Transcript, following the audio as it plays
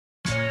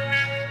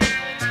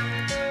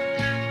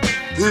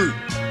Yo,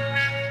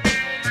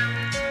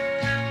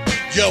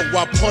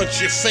 I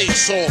punch your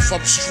face off,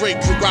 I'm straight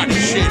karate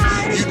shit.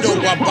 You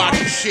know I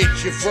body shit,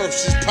 your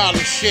verse is poly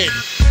shit.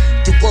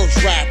 The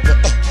worst rapper,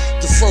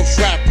 the first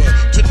rapper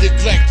to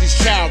neglect his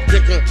child,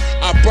 nigga.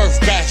 I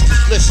birth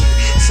bastards, listen.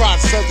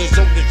 Fried feathers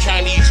on the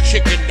Chinese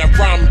chicken. The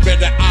rhyme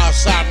better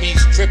outside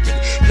me's tripping.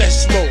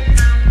 Let's smoke.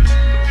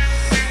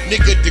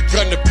 Nigga, the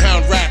gun to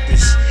pound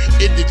rappers.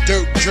 In the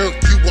dirt jerk,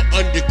 you an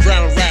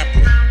underground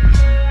rapper.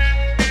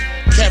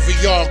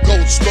 Caviar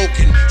gold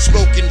smoking,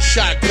 smoking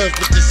shotguns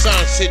with the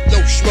sign said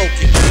no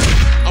smoking.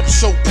 I'm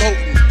so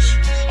potent,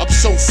 I'm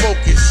so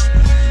focused.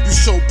 You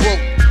so broke,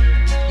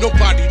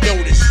 nobody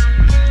noticed.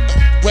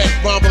 Wet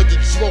mama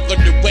did smoke on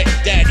the wet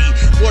daddy.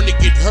 Wanna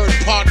get hurt,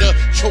 partner,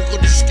 choke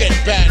on the sketch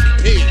badly.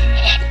 Pig.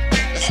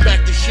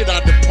 Smack the shit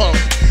out the punk.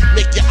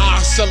 Make your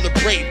eyes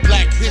celebrate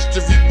Black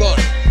History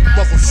Month,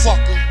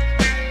 motherfucker.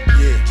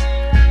 Yeah,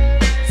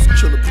 it's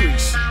Killah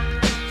Priest.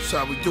 That's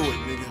how we do it,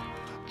 nigga.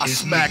 I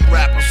smack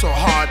rappers so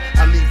hard,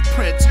 I leave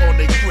prints on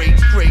their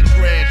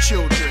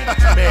great-great-grandchildren.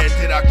 Man,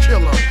 did I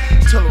kill them,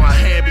 till my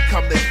hand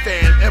become their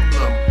fan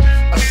emblem.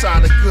 I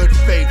sign a good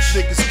faith,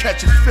 niggas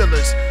catching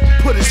fillers.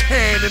 Put his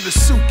hand in the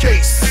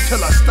suitcase,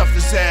 till I stuff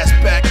his ass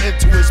back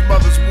into his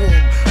mother's womb.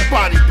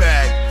 Body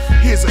bag,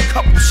 here's a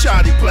couple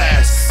shoddy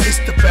blasts. It's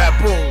the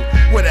baboon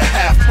with a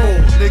half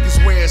moon. Niggas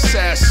wearing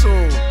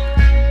Sassoon.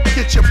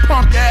 Get your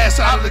punk ass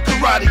out of the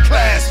karate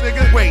class,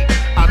 nigga. Wait,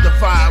 I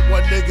divide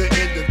one nigga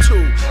into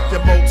two.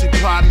 Then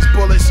multiply these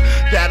bullets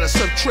that'll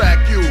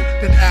subtract you,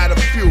 then add a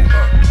few.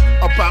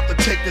 About to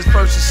take this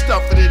verse and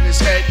stuff it in his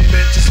head,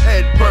 man, just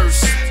head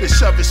burst. Then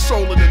shove his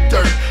soul in the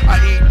dirt.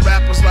 I eat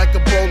rappers like a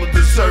bowl of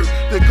dessert,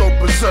 then go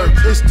berserk.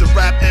 It's the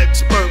rap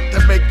expert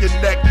that make your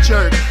neck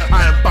jerk.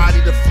 I embody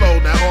the flow,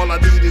 now all I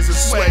need is a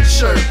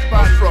sweatshirt.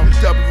 I'm from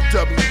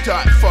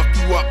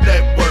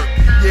www.fuckyouupnetwork.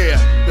 Yeah,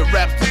 the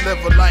raps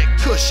deliver like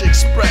Kush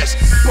Express.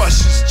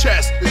 Bust his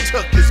chest and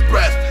took his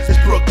breath. It's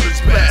Brooklyn's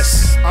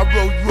best. I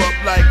roll you up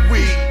like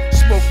weed,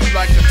 smoke you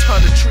like a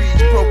ton of trees.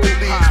 Broken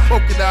leaves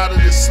poking out of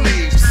the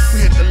sleeves.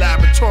 We hit the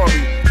laboratory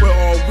where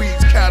all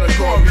weeds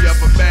category of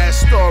a mad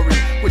story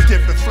with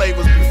different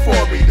flavors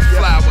before me. The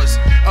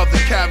flowers of the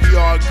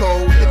caviar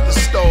gold hit the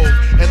stove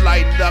and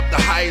lightened up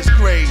the highest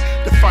grade.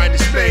 The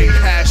finest made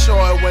hash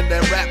oil when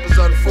that rap is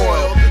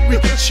unfoiled. We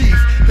can chief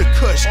the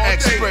Kush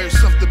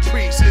experts of the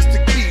priest. It's the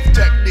Keith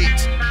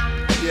techniques.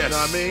 Yes. Know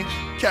what I mean?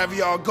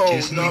 Caviar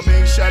gold, you know what I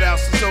mean? Shout out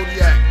to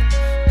Zodiak,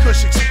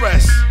 Kush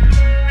Express.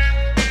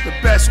 The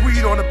best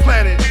weed on the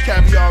planet,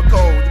 caviar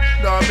gold,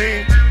 you know what I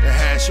mean? The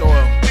hash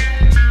oil.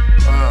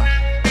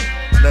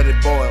 Let it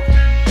boil.